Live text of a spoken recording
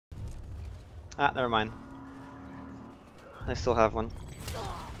Ah, never mind. I still have one.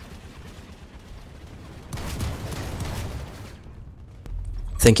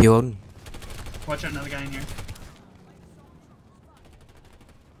 Thank you, Odin. Watch out, another guy in here.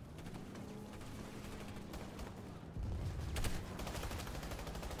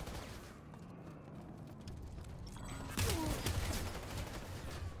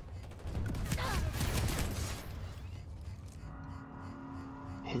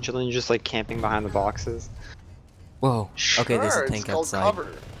 Angelina just like camping behind the boxes. Whoa. Okay, there's a Sure, tank it's called outside.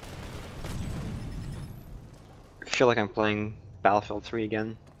 cover. I feel like I'm playing Battlefield 3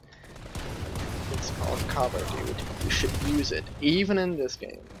 again. It's called cover, dude. You should use it, even in this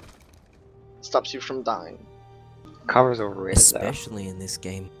game. Stops you from dying. Cover's overrated Especially in this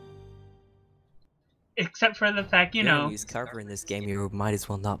game. Except for the fact, you know, use cover in this game, you might as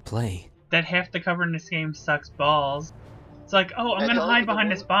well not play. that half the cover in this game sucks balls. It's like, oh, I'm I gonna know, hide but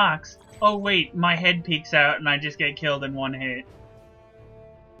behind the this box. Oh wait, my head peeks out and I just get killed in one hit.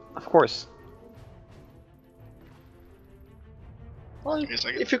 though. Of course. Well,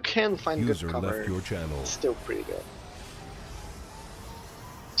 if you can find good cover, left your channel. it's still pretty good.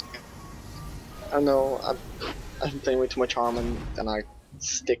 I know I'm playing way too much harm and then I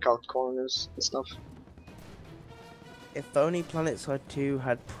stick out corners and stuff. If only PlanetSide 2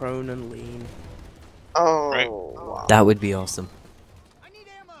 had prone and lean. Oh, Right. wow. That would be awesome.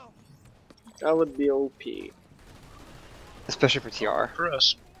 That would be OP. Especially for TR. For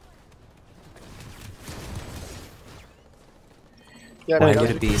us. Yeah, Why because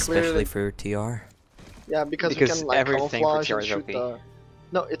would it be we especially clearly- for TR? Yeah, because we Because can like everything for camouflage TR and is shoot OP. the...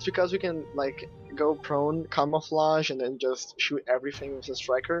 No, it's because we can like go prone, camouflage, and then just shoot everything with a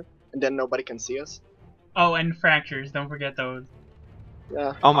striker, and then nobody can see us. Oh, and fractures, don't forget those.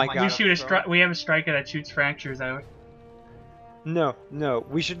 Yeah. Oh my god. We shoot we have a striker that shoots fractures out. No, no.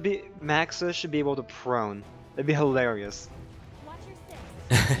 We should be... Maxa should be able to prone. That'd be hilarious.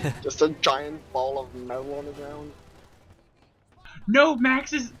 Just a giant ball of metal on the ground. No,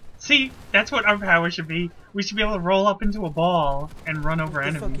 Max is... See, that's what our power should be. We should be able to roll up into a ball and run over The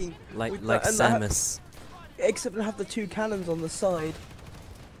enemies. fucking- like and Samus. Except to have the two cannons on the side.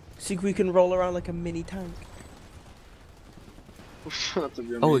 So we can roll around like a mini tank. That's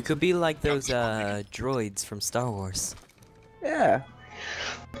a Oh, it could be like those droids from Star Wars. Yeah.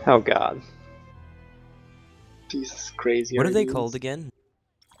 Oh god. These crazy What are they ideas. called again?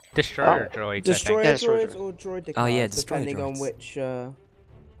 Destroyer droids, Destroyer Yeah, destroyer droids or droid Oh, yeah, decals, destroyer depending on droids. which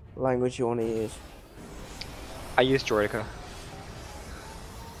language you want to use. I use Droidica.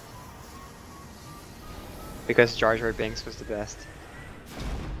 Because Jar Jar Binks was the best.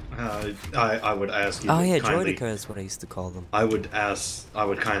 I would ask you. Oh to yeah, kindly, Droidica is what I used to call them. I would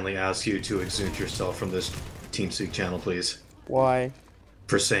kindly ask you to exude yourself from this TeamSpeak channel, please, Why?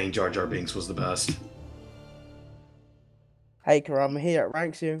 for saying Jar Jar Binks was the best. Hey, Karama, he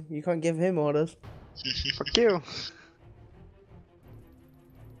outranks you. You can't give him orders. Fuck you.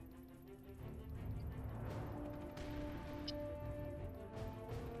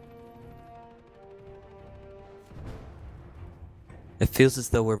 It feels as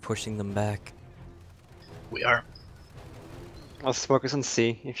though we're pushing them back. We are. Let's focus on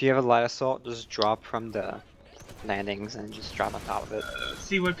C. If you have a light assault, just drop from the landings and just drop on top of it.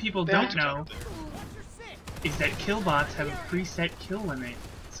 See, what people don't know is that killbots have a preset kill limit.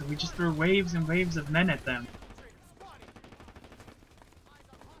 So we just throw waves and waves of men at them.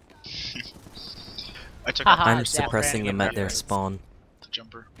 I took Haha. out I'm suppressing them at their spawn. the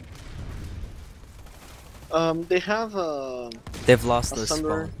jumper. They have They've lost a their thunder.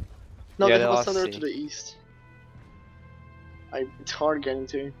 spawn. No, Yeah, they they have a lost thunder C. to the east. It's hard getting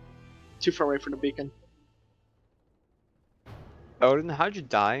to. Too far away from the beacon. Odin, how'd you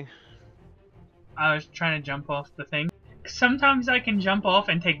die? I was trying to jump off the thing. Sometimes I can jump off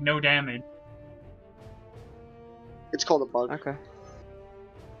and take no damage. It's called a bug. Okay.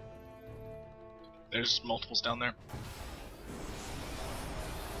 There's multiples down there.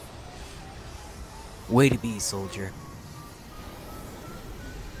 Way to be, soldier.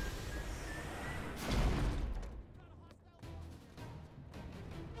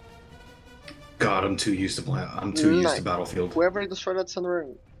 God, I'm too used to play. I'm too used to Nice. Battlefield. Whoever destroyed that thunder,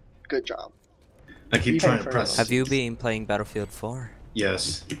 good job. I keep You trying pay to for press. it. Have you been playing Battlefield 4?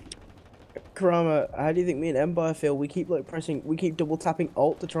 Yes. Karama, how do you think me and Empire feel? We keep double tapping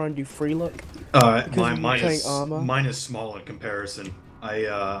Alt to try and do free look. Mine we're playing is armor. mine is small in comparison.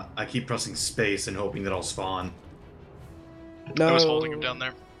 I keep pressing space and hoping that I'll spawn. No. I was holding him down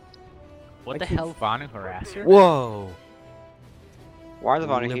there. What I the keep- hell, Vanu Harasser? Whoa! Why are the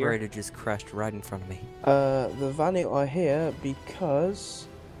Vanu here? Liberator just crashed right in front of me. The Vanu are here because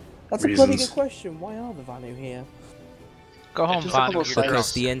That's a bloody reasons. good question. Why are the Vanu here? Go home, Just a couple Vanu. of You're sites. Because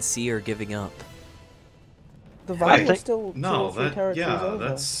gross. the NC are giving up. The I Vanu are think- still 2 No, or 3 that territories yeah, over.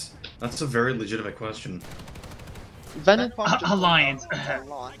 that's a very legitimate question. Vanu Pop just Alliance. went up a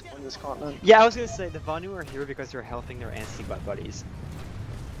lot on this continent. Yeah, I was gonna say the Vanu are here because they're helping their NC buddies.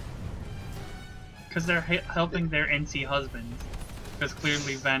 Because they're helping their NC husbands. Because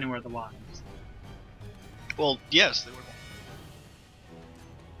clearly Vanu are the wives. Well, yes, they were.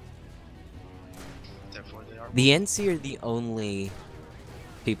 Therefore, they are. The NC are the only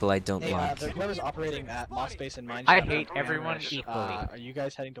people I don't Hey, like. whoever's operating at Moss Base and Mine I Shaft hate and everyone Ramesh, equally. Are you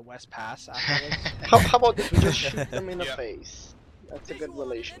guys heading to West Pass afterwards? How about this? We just shoot them in the Yeah. face. That's a good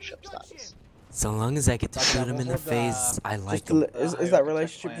relationship status. So long as I get to But yeah, shoot him we'll in the hold, face, I like Just a him. li- is high that open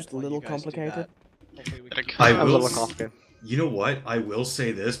relationship checkpoint just a while you little guys do complicated? that. Hopefully we Gotta can- I I'm a will. little confident. You know what? I will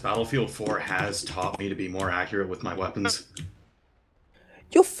say this: Battlefield 4 has taught me to be more accurate with my weapons.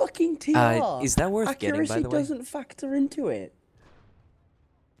 Your fucking TR! Is that worth getting, by Accuracy the way? doesn't factor into it.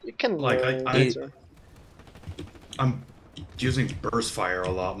 You can Like, learn I- better. I'm using burst fire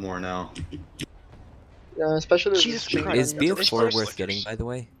a lot more now. Yeah, especially with Jesus this change Christ. Is on Be- your BF4 First worth lickers. getting, by the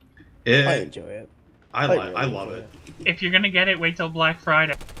way? I It, enjoy it. I really love enjoy it. If you're gonna get it, wait till Black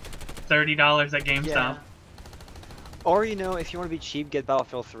Friday. $30 at GameStop. Yeah. Or you know, if you want to be cheap, get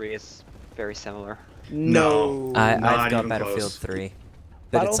Battlefield 3. It's very similar. No. I've Not got even Battlefield close. 3.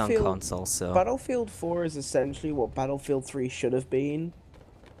 But it's on Battlefield- console, so... Battlefield 4 is essentially what Battlefield 3 should have been.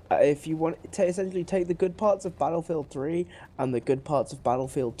 If you want to essentially take the good parts of Battlefield 3 and the good parts of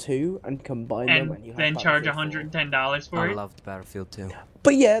Battlefield 2 and combine them, and you have then charge Battlefield 4. $110 for I it. loved Battlefield 2.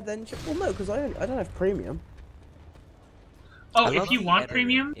 But yeah, then well no, because I don't have premium. Oh, I if love you the want editor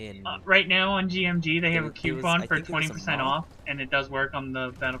premium, in- right now on GMG they have a It was- coupon I for think it was a 20% mod. off, and it does work on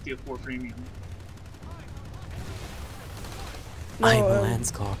the Battlefield 4 Premium. I'm a No,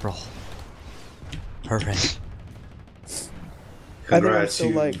 Lance Corporal. Hooray. I think I'm Congrats, still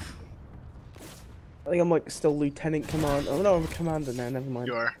you. like, I think I'm like still Lieutenant Command. Oh no, I'm a Commander now. Never mind.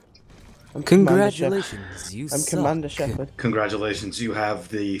 You are. I'm Commander Shep- Congratulations, you I'm suck. Commander Shepard. Congratulations, you have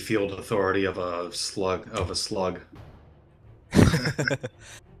the field authority of a slug.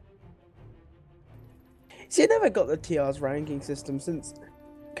 See, I never got the TR's ranking system since. The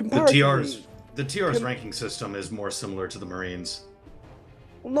Comparatively, TR's Com- ranking system is more similar to the Marines.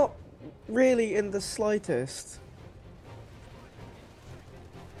 well, not really in the slightest.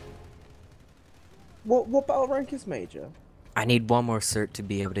 What battle rank is Major? I need one more cert to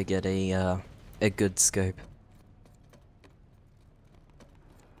be able to get a good scope.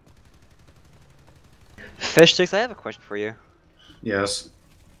 Fishsticks, I have a question for you. Yes.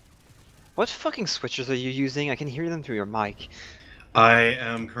 What fucking switches are you using? I can hear them through your mic. I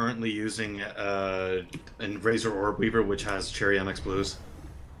am currently using a Razor Orb Weaver, which has Cherry MX Blues,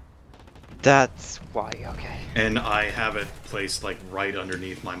 That's why, okay. and I have it placed like right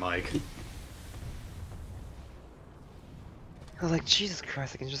underneath my mic. I was like, Jesus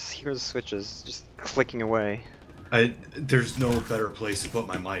Christ, I can just hear the switches just clicking away. There's no better place to put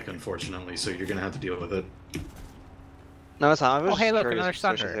my mic, unfortunately, so you're gonna have to deal with it. No, it's not. I was Oh, hey, just look, curious another what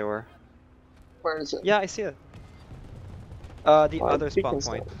switches Sunder. they were. Where is it? Yeah, I see it. The Oh, other spawn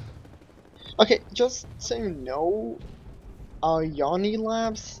beacon point. site. Okay, just so you know, Yanni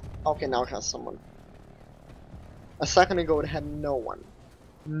Labs. Okay, now it has someone. A second ago, it had no one.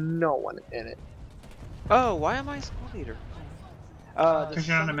 No one in it. Oh, why am I a squad leader? The 'Cause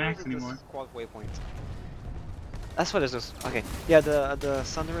you're not a Sunderers max is the anymore. Squad waypoint. That's what it is. Okay, yeah, the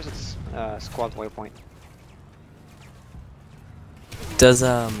Sunderers is squad waypoint. Does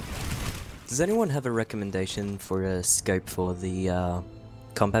anyone have a recommendation for a scope for the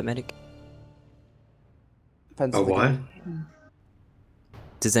combat medic? Depends Oh, on the what? game.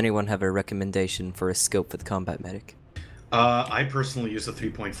 Does anyone have a recommendation for a scope for the combat medic? I personally use the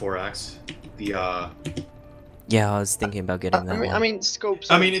 3.4x. Yeah, I was thinking about getting that I one. mean,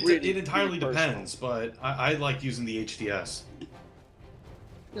 scopes. I are mean, it really, entirely really personal. depends, but I like using the HDS.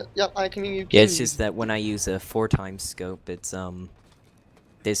 Yeah, I can use. Yeah, it's just that when I use a 4x scope, it's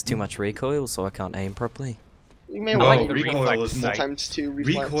there's too much recoil, so I can't aim properly. You may No, want the to recoil reflex is more. sight. times 2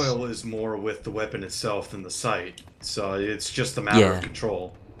 reflex. Recoil is more with the weapon itself than the sight, so it's just a matter Yeah. of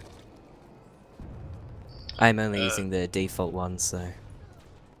control. I'm only using the default one, so...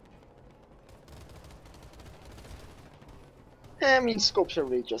 I mean, scopes are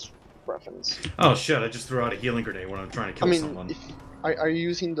really just preference. Oh shit! I just threw out a healing grenade when I'm trying to I kill mean, someone. are you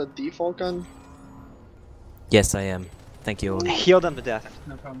using the default gun? Yes, I am. Thank you all. Heal them to death.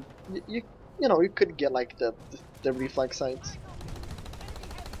 No problem. You know, you could get like the reflex sights.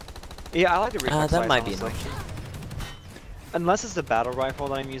 Yeah, I like the reflex That sights, might be an honestly. option. Unless it's the battle rifle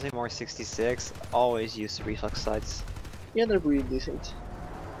that I'm using, more 66, always use the reflex sights. Yeah, they're really decent.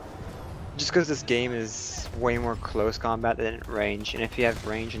 Just because this game is way more close combat than range, and if you have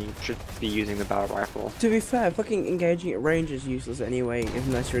range, then you should be using the battle rifle. To be fair, fucking engaging at range is useless anyway,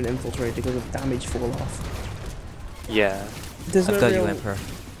 unless you're an infiltrator because of damage fall off. Yeah. There's I've no got real... you, Emperor.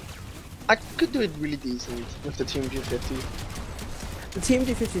 I could do it really decent with the TMG-50. The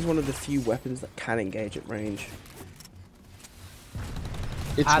TMG-50 is one of the few weapons that can engage at range.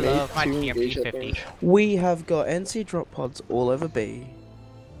 It's I made love my to engage at TMG-50. range. We have got NC drop pods all over B.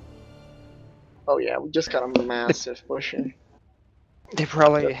 Oh yeah, we just got a massive push in. They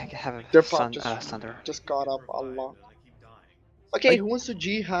probably have a Their pod Thunder. just got up a lot. Okay, who wants to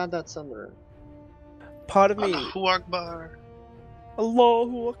jihad that Thunder? Part of me... Allahu Akbar.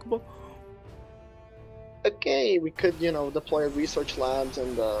 Allahu Akbar. Okay, we could, you know, deploy research labs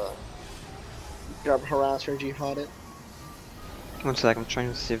and grab harasser, jihad it. One sec, I'm trying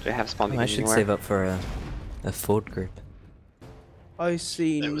to see if they have spawn I beacons should anywhere. save up for a Ford group. I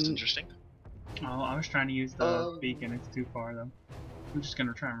seen... That was interesting. Oh, I was trying to use the beacon. It's too far though. I'm just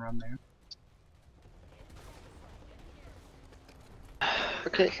gonna try and run there.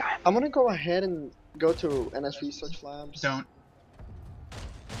 Okay, I'm gonna go ahead and go to NS Research Labs. Don't.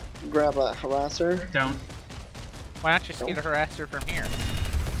 Grab a harasser. Don't. Why not just get a harasser from here?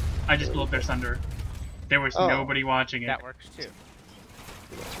 I just blew up their Thunder. There was Oh. nobody watching it. That works too.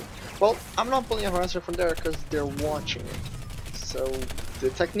 Well, I'm not pulling a harasser from there because they're watching it. So the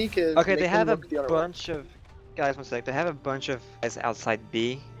technique is Okay, make they them have a look the other way. bunch of... Guys, one sec, they have a bunch of guys outside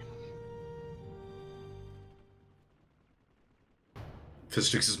B.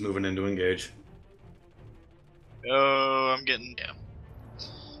 Fistrix is moving in to engage. Oh, I'm getting, yeah.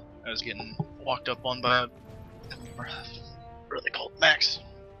 I was getting walked up on by, what are they called? Max.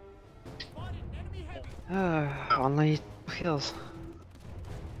 Only kills.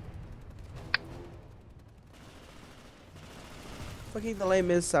 Fucking the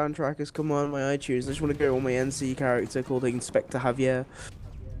lame is soundtrack has come on my iTunes. I just want to go on my NC character called Inspector Javier.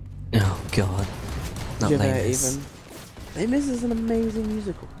 Oh god. Not Javier Lamus. even. Les Mis is an amazing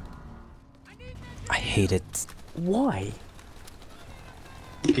musical. I hate it. Why?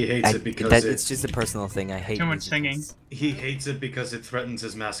 He hates it because it's just a personal thing. I hate Too much singing. musicals. he hates it because it threatens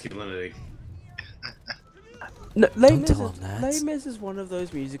his masculinity. No, Les Don't Mis tell is, him that. Les Mis is one of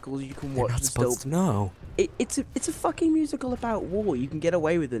those musicals you can They're watch not and still. supposed to know. It's a fucking musical about war. You can get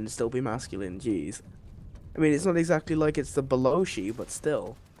away with it and still be masculine. Jeez. I mean, it's not exactly like it's the Beloshi, but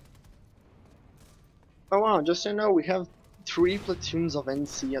still. Oh wow, just so you know, we have 3 platoons of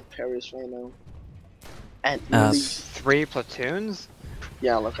NC at Paris right now. At least. 3 platoons?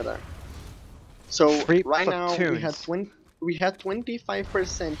 Yeah, look at that. So 3 right now platoons. we had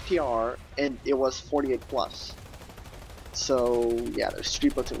 25% TR and it was 48 plus. So yeah, there's 3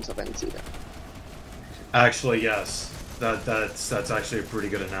 platoons of NC there. Actually, yes. That's actually a pretty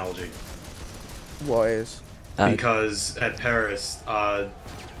good analogy. Why is? Because at Paris, the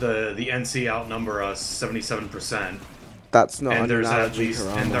NC outnumber us 77%, That's not and an there's at analogy, least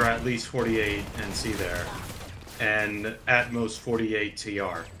Karama. and there are at least 48 NC there, and at most 48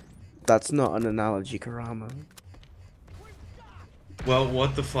 TR. That's not an analogy, Karama. Well,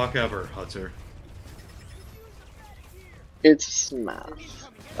 what the fuck ever, Hutzer. It's math.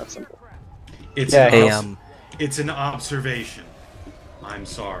 That's simple. It's Yeah, an it's an observation. I'm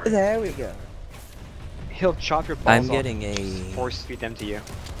sorry. There we go. He'll chop your balls I'm off getting and a... just force feed them to you.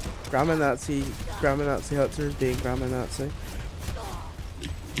 Grammar Nazi Hutzer is being Grammar Nazi.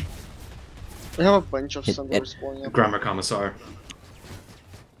 We have a bunch of It- Sunders blowing up. Grammar Commissar.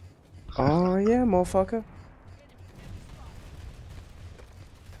 Oh yeah, motherfucker.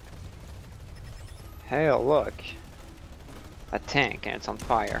 Hey, look. A tank and it's on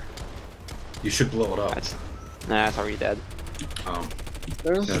fire. You should blow it up. Nah, it's already dead.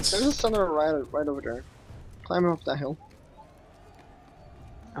 There's That's- a Sunder right over there. Climbing up that hill.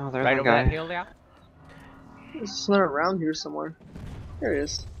 Oh, there's Right a over guy. that hill now? There's a Sunder around here somewhere. There he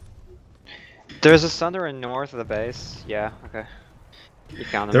is. There's a Sunder in north of the base. Yeah, okay. You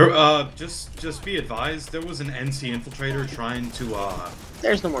found him. There, just be advised, there was an NC infiltrator trying to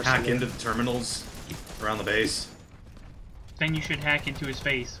There's no more hack Sunder. into the terminals around the base. Then you should hack into his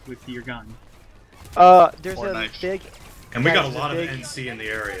face with your gun. There's Or a knife. big... And we Guys, got a there's a lot of big- NC in the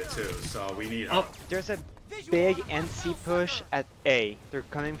area too, so we need Oh, help. There's a big NC push at A. They're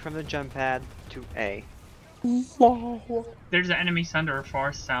coming from the jump pad to A. there's an enemy Sunder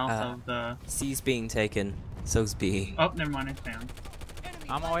far south of the... C's being taken. So's B. Oh, never mind, it's down.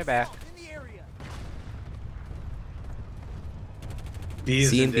 On my way back. B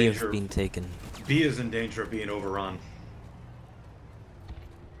is C in and B danger. have been taken. B is in danger of being overrun.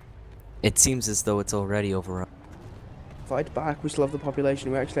 It seems as though it's already overrun. Fight back. We still have the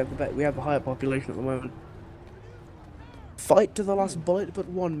population. We actually have we have the higher population at the moment. Fight to the last bullet, but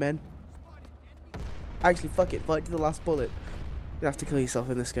one, men. Actually, fuck it. Fight to the last bullet. You have to kill yourself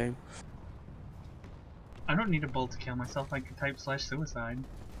in this game. I don't need a bolt to kill myself. I can type /suicide.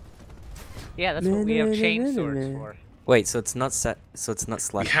 Yeah, that's what we have chain swords for. Wait, so it's not slash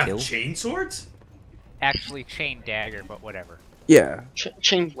We have kill? chain swords? Actually, chain dagger, but whatever. Yeah.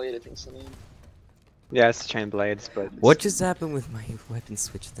 Chain blade, I think's the name. Yeah, it's chain blades, but What just happened with my weapon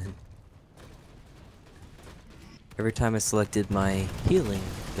switch then? Every time I selected my healing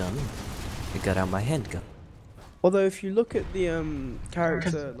gun, it got out my handgun. Although if you look at the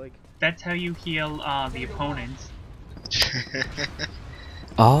character, like That's how you heal the opponents.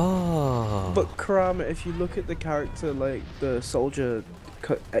 Oh. But Karama, if you look at the character, like the soldier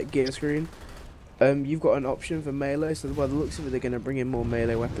game screen, you've got an option for melee. So by the looks of it, they're going to bring in more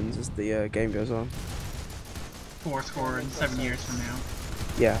melee weapons as the game goes on. 4 in 7 years from now.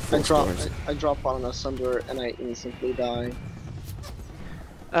 Yeah. I drop on a Sunder and I instantly die.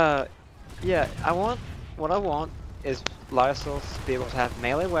 yeah, what I want is Lysol to be able to have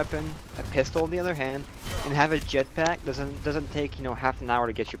melee weapon, a pistol on the other hand, and have a jetpack. Doesn't take, you know, half an hour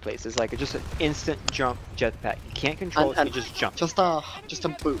to get you places. Like, it's just an instant jump jetpack. You can't control it, you just jump. Just a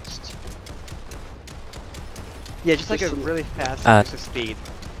boost. Yeah, just like a really fast boost of speed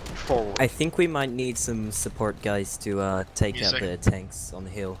forward. I think we might need some support guys to take out Music. the tanks on the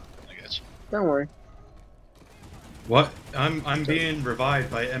hill. I got you. Don't worry. What? I'm being revived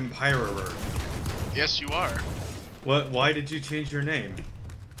by Empirer. Yes, you are. What? Why did you change your name?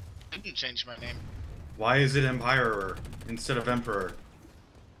 I didn't change my name. Why is it Empirer instead of Emperor?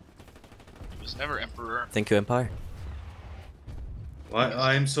 It was never Emperor. Thank you, Empire. What?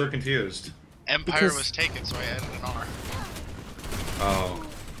 I am so confused. Empire Because- was taken, so I added an R. Oh,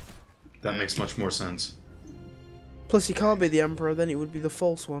 that makes much more sense. Plus, he can't be the Emperor, then it would be the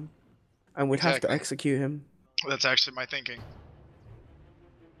false one. And we'd have to Exactly. execute him. That's actually my thinking.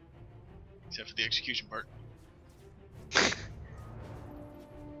 Except for the execution part.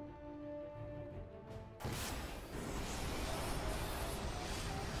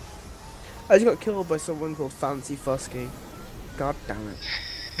 I just got killed by someone called Fancy Fusky. God damn it.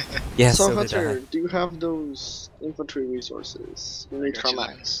 Yeah, so so did Hunter, I. do you have those infantry resources you need got from you,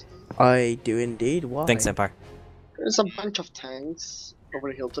 Max? I do indeed. Why? Thanks, Empire. There's a bunch of tanks over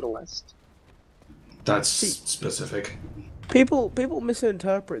the hill to the west. That's specific. People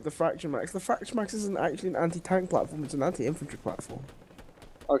misinterpret the Fraction Max. The Fraction Max isn't actually an anti-tank platform, it's an anti-infantry platform.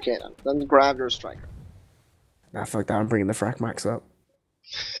 Okay then grab your striker. Nah, fuck that, I'm bringing the Frac Max up.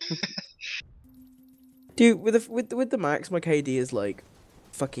 Dude, with the Max, my KD is like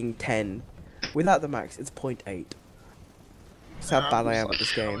fucking 10. Without the Max, it's 0.8. That's how bad I am at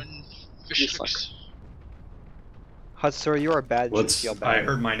this game. You suck. Hutsur, you are bad. You feel I bad.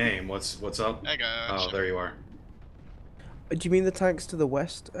 heard my name. What's up? I got Oh, there you are. Do you mean the tanks to the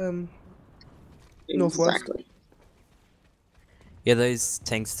west? Northwest? Exactly. Yeah, those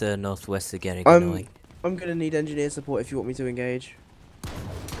tanks to northwest are getting I'm- annoying. I'm gonna need engineer support if you want me to engage.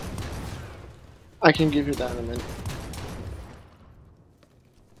 I can give you that in a minute.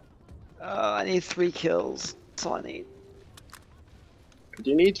 I need 3 kills. That's all I need.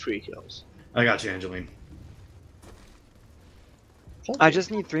 You need 3 kills. I got you, Angeline. I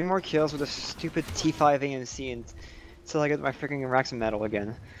just need 3 more kills with a stupid T5 AMC until I get my freaking Araxa medal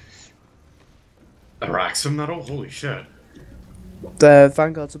again. Araxa metal? Holy shit. The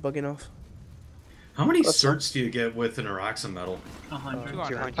Vanguards are bugging off. How many That's certs do you get with an Araxa medal? 100.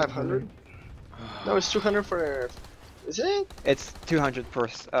 200. 500? No, it's 200 for... Is it? It's 200 for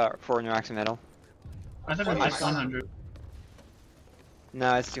an Araxa medal. I thought it was just 100.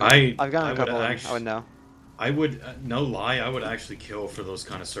 No, it's 200. I I've gotten I a would couple of them. actu- I would know. I would, no lie, I would actually kill for those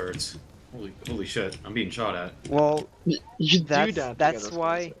kind of certs. Holy shit, I'm being shot at. Well, You do That's- that. to that's get those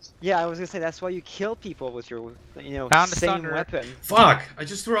why- concepts. yeah, I was gonna say that's why you kill people with your, you know, Found a same thunder. weapon. Fuck! I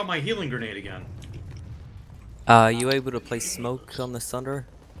just threw out my healing grenade again. Are you able to place smoke on the Sunder?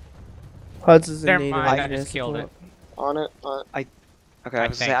 Huds is in Never need of mind, I engineer just killed support. On it. Okay, I was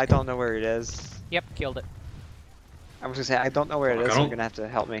gonna say I don't know where it is. Yep, killed it. I was gonna say I don't know where it Fuck, is. I So you're don't- gonna have to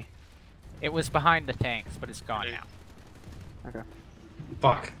help me. It was behind the tanks, but it's gone now.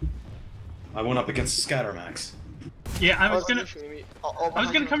 Fuck. I went up against the Scattermax. Yeah, I was Oh, gonna. shoot me. I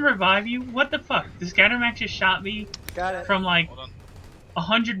was gonna come revive you. What the fuck? The Scattermax just shot me Got it. from like Hold on.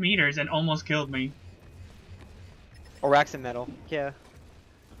 100 meters and almost killed me. Araxa medal. Yeah.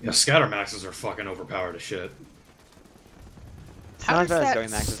 Yeah, Scattermaxes are fucking overpowered as shit. It's How not does as bad as that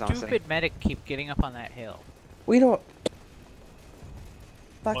going maxes, honestly. stupid medic keep getting up on that hill? We don't.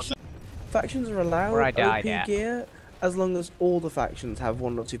 Well, Factions are allowed Where I died OP at. gear as long as all the factions have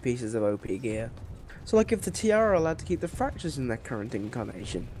 1 or 2 pieces of OP gear. So like if the TR are allowed to keep the fractures in their current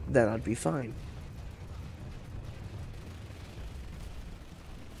incarnation, then I'd be fine.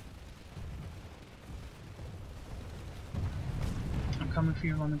 I'm coming for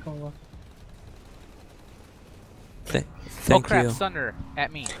you, Lemon Cola. Thank Oh crap, you. thunder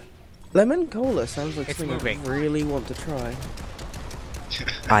at me. Lemon Cola sounds like It's something moving. I really want to try.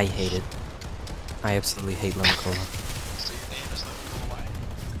 I hate it. I absolutely hate lemon cola. So your name is the why?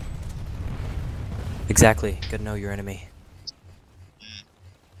 Exactly. Gotta know your enemy.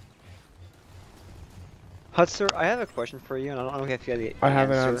 Hutzer, I have a question for you, and I don't know if you have the I have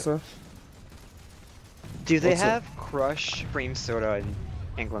an answer. Do they What's it? have Crush Cream Soda in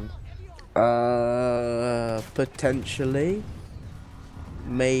England? Potentially.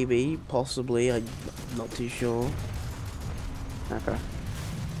 Maybe, possibly, I'm not too sure. Okay.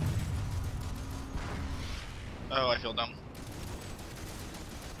 Oh, I feel dumb.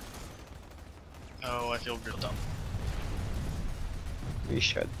 Oh, I feel real dumb. You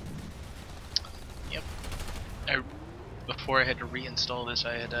should. Before I had to reinstall this,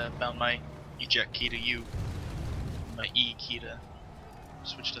 I had found my eject key to U, my E key to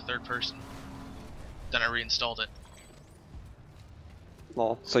switch to third person. Then I reinstalled it.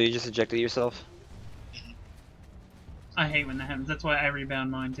 Lol. So you just ejected yourself? I hate when that happens. That's why I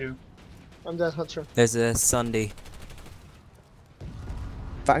rebound mine too. I'm dead, Hutcher. There's a Sunday.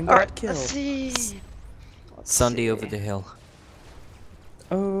 Vanguard kill. Let's see. Sunday over the hill.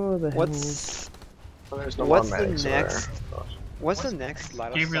 Oh, the hell. What's Oh, there's no What's more the medics over next- there. what's the next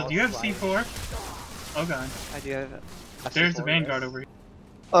light Gabriel, do you have C4? Oh god. I do have a There's the C4, Vanguard yes. over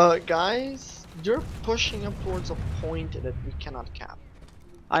here. Guys, you're pushing up towards a point that we cannot cap.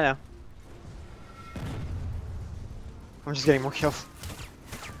 I know. I'm just getting more kills.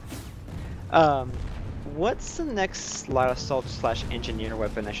 What's the next light assault slash engineer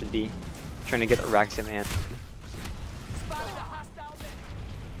weapon I should be trying to get Araxium in?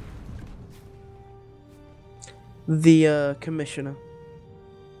 The commissioner.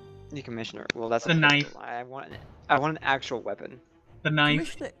 The commissioner. Well, that's The a knife. pistol. I want an actual weapon. The knife.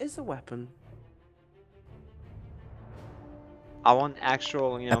 Commissioner is a weapon. I want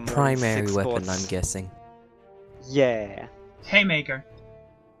actual, you know, A more than primary 6 weapon, bullets. I'm guessing. Yeah. Haymaker.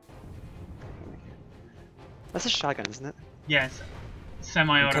 That's a shotgun, isn't it? Yes. I'm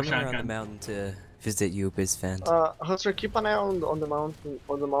Semi-auto coming around the shotgun. mountain to visit you, Bizfant. Hutcher, keep an eye on the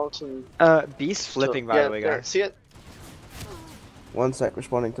mountain, Beast flipping, by yeah, the way, there, guys. see it? 1 sec,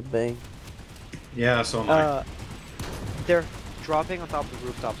 responding to B. Yeah, so am I. They're dropping on top of the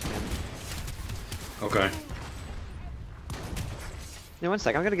rooftops, man. Okay. No, 1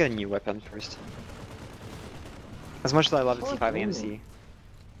 sec, I'm gonna get a new weapon first. As much as I love the Oh, C5 cool. AMC.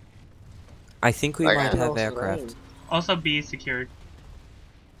 I think we Like, might I know have it's aircraft. lame. Also B is secured.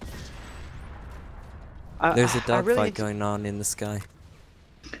 There's a I really dogfight need to- going on in the sky.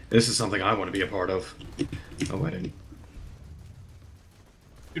 This is something I want to be a part of. Oh, I didn't.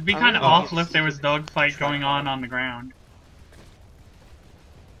 It'd be I kind of really awful need if there was dogfight try going hard. on the ground.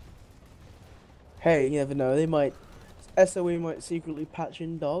 Hey, you never know, they might... SOE might secretly patch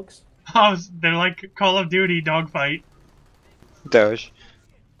in dogs. Oh, they're like Call of Duty dogfight. Doge.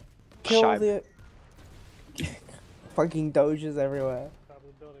 Kill Shy. the... Fucking doges everywhere.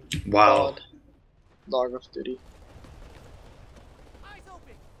 Wow. Dog of duty.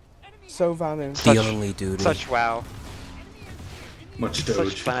 So vanning. The only duty. Such wow. Much Such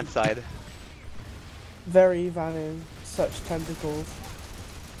Doge. planet side. Very vanning. Such tentacles.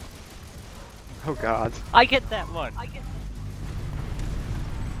 Oh god. I get that one.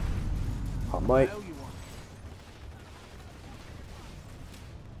 Hot mic.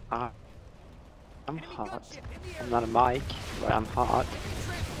 I'm hot. I'm not a mic, but I'm hot.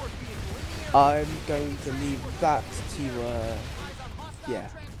 I'm going to leave that to, yeah.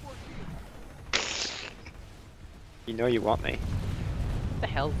 You know you want me. What the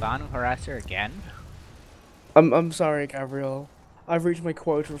hell, Vanu Harasser again? I'm sorry, Gabriel. I've reached my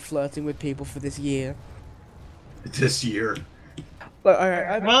quota of flirting with people for this year. This year. Like,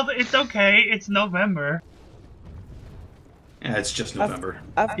 alright, Well, it's okay. It's November. Yeah, it's just November.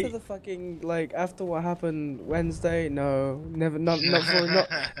 after the fucking, like, after what happened Wednesday, no. Never, not fully,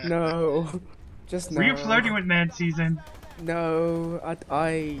 no. Just no. Were you flirting with Mad Season? No,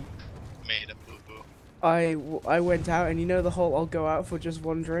 I Made a boo-boo. I went out, and you know the whole I'll go out for just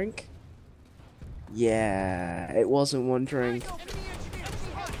one drink? Yeah, it wasn't one drink.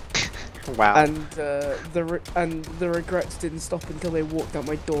 Wow. And the regrets didn't stop until they walked out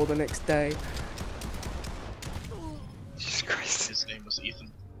my door the next day. Jesus Christ. His name was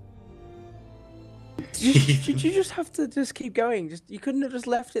Ethan. Did you just have to just keep going? You couldn't have just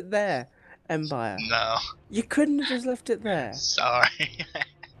left it there, Empire. No. You couldn't have just left it there. Sorry.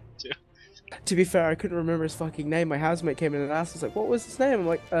 To be fair, I couldn't remember his fucking name. My housemate came in and asked us like, "What was his name?" I'm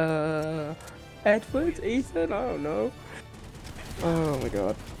like, Edward, Ethan, I don't know. Oh my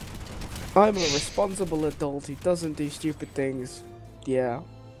god. I'm a responsible adult who doesn't do stupid things. Yeah.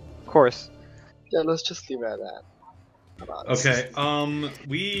 Of course. Yeah, let's just leave it at that. Okay,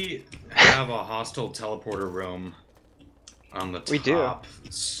 we have a hostile teleporter room on the top. We do.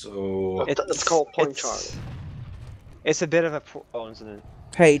 So It's called Point Charlie. It's a bit of a isn't it?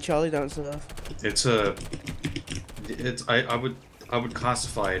 Hey, Charlie, don't surf. I would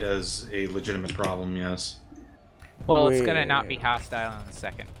classify it as a legitimate problem. Yes. Well, it's gonna not be hostile in a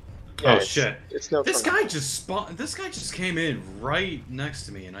second. Yeah, Oh shit! It's no. This guy just spawned. This guy just came in right next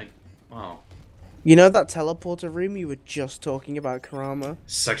to me, and wow. You know that teleporter room you were just talking about, Karama?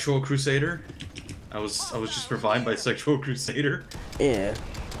 Sexual Crusader. I was just revived by Sexual Crusader. Yeah.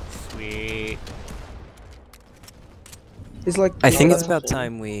 Sweet. He's like. I think it's about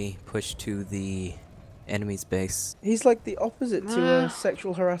time we push to the enemy's base. He's like the opposite to a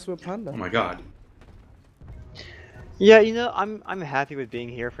sexual harassment panda. Oh my god. Yeah, you know, I'm happy with being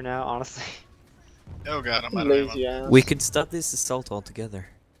here for now, honestly. Oh god, I'm out of Lazy ammo. ass. We could stop this assault altogether.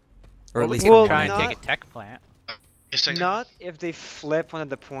 Or at least Well, Try and not- take a tech plant. Just take Not if they flip one of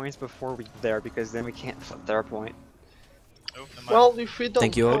the points before we get there, because then we can't flip their point. Oh, am I- Well, if we don't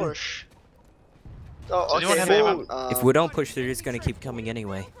Thank you, Odin. push. Oh, Does anyone okay. have Well, ammo? if we don't push, they're just gonna keep coming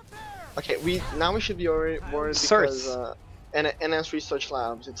anyway. okay, we should be worried Search. because NS Research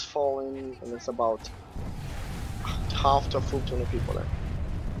Labs, it's falling and it's about half to a full ton of people there.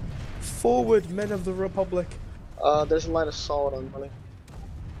 Forward, men of the Republic. There's a light assault on money.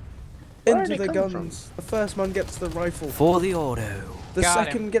 Where are Into they the coming guns. The first man gets the rifle. For the auto. The Got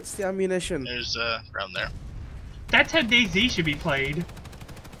second gets the ammunition. There's round there. That's how DayZ should be played.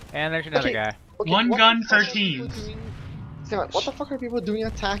 And there's another Okay. guy. Okay, One what gun the per fuck are people team. doing- Stand on, what the fuck are people doing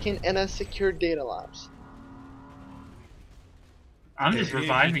attacking NS secure data labs? I'm just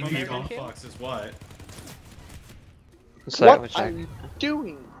reviving people. Fox is what? So, What let's are check. you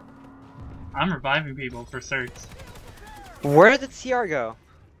doing? I'm reviving people for certs. Where did TR go?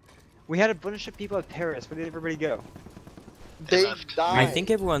 We had a bunch of people at Paris. Where did everybody go? They left. died. I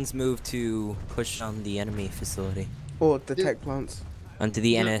think everyone's moved to push on the enemy facility. Or the Dude. tech plants. Onto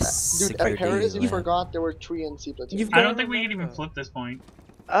the Dude, NS Dude, at security Paris, you lab. forgot there were 3 NC platoons. You've I got don't to think we can even remember. flip this point.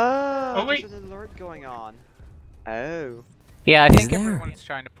 Oh, wait. there's an alert going on. Oh. Yeah, I Is think there? everyone's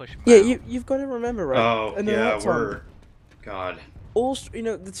trying to push him Yeah, out. you've got to remember, right? Oh An yeah, alert on we're. God. all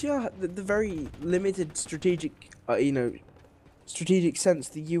the TR, the very limited strategic, strategic sense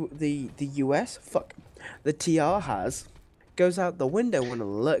the US, the TR has, goes out the window when an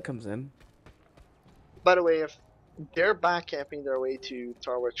alert comes in. By the way, if they're backcapping their way to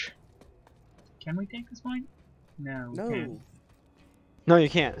Tarwich, Can we take this point? No. we No. can't. No, you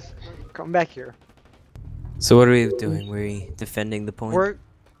can't. Come back here. So what are we doing? We're defending the point? We're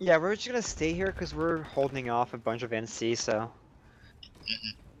just gonna stay here because we're holding off a bunch of NC. So.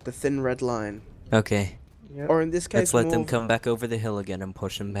 The thin red line. Okay. Or in this case, Let's let them more- come back over the hill again and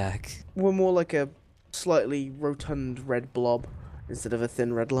push them back. We're more like a slightly rotund red blob instead of a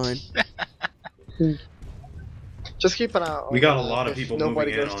thin red line. just keep an eye on We got a that lot of if people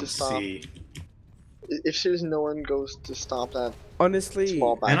nobody moving in goes on to stop. C. If seriously no one goes to stop that Honestly,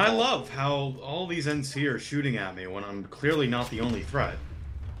 small backcap. And I love how all these NC are shooting at me when I'm clearly not the only threat.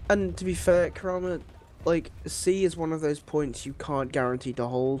 and to be fair, Karama, like, C is one of those points you can't guarantee to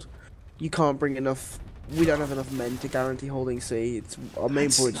hold. You can't bring enough. We don't have enough men to guarantee holding C. It's our main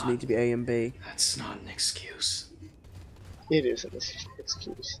That's points not- need to be A and B. That's not an excuse. It is an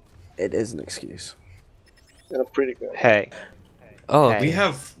excuse. It is an excuse. And a pretty good. Hey. Oh, Hey.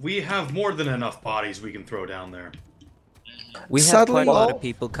 We have more than enough bodies we can throw down there. we have Sadly- quite a lot of Well-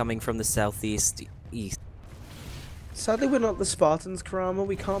 people coming from the southeast east. Sadly, we're not the Spartans, Karama.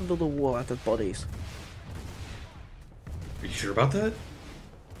 We can't build a wall out of bodies. Are you sure about that?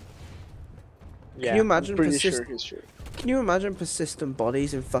 Yeah. Can you imagine Pretty sure he's true. Can you imagine persistent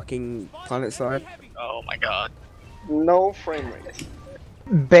bodies in fucking planet side? Oh my god. No frame rate.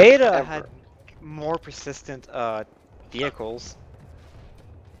 Beta Ever. had more persistent vehicles.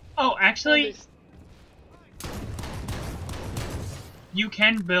 Oh, actually, you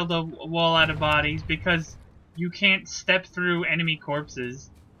can build a wall out of bodies because you can't step through enemy corpses.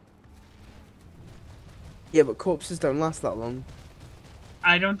 Yeah, but corpses don't last that long.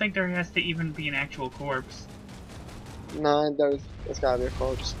 I don't think there has to even be an actual corpse. Nah, there's gotta be a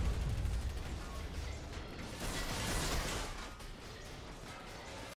corpse.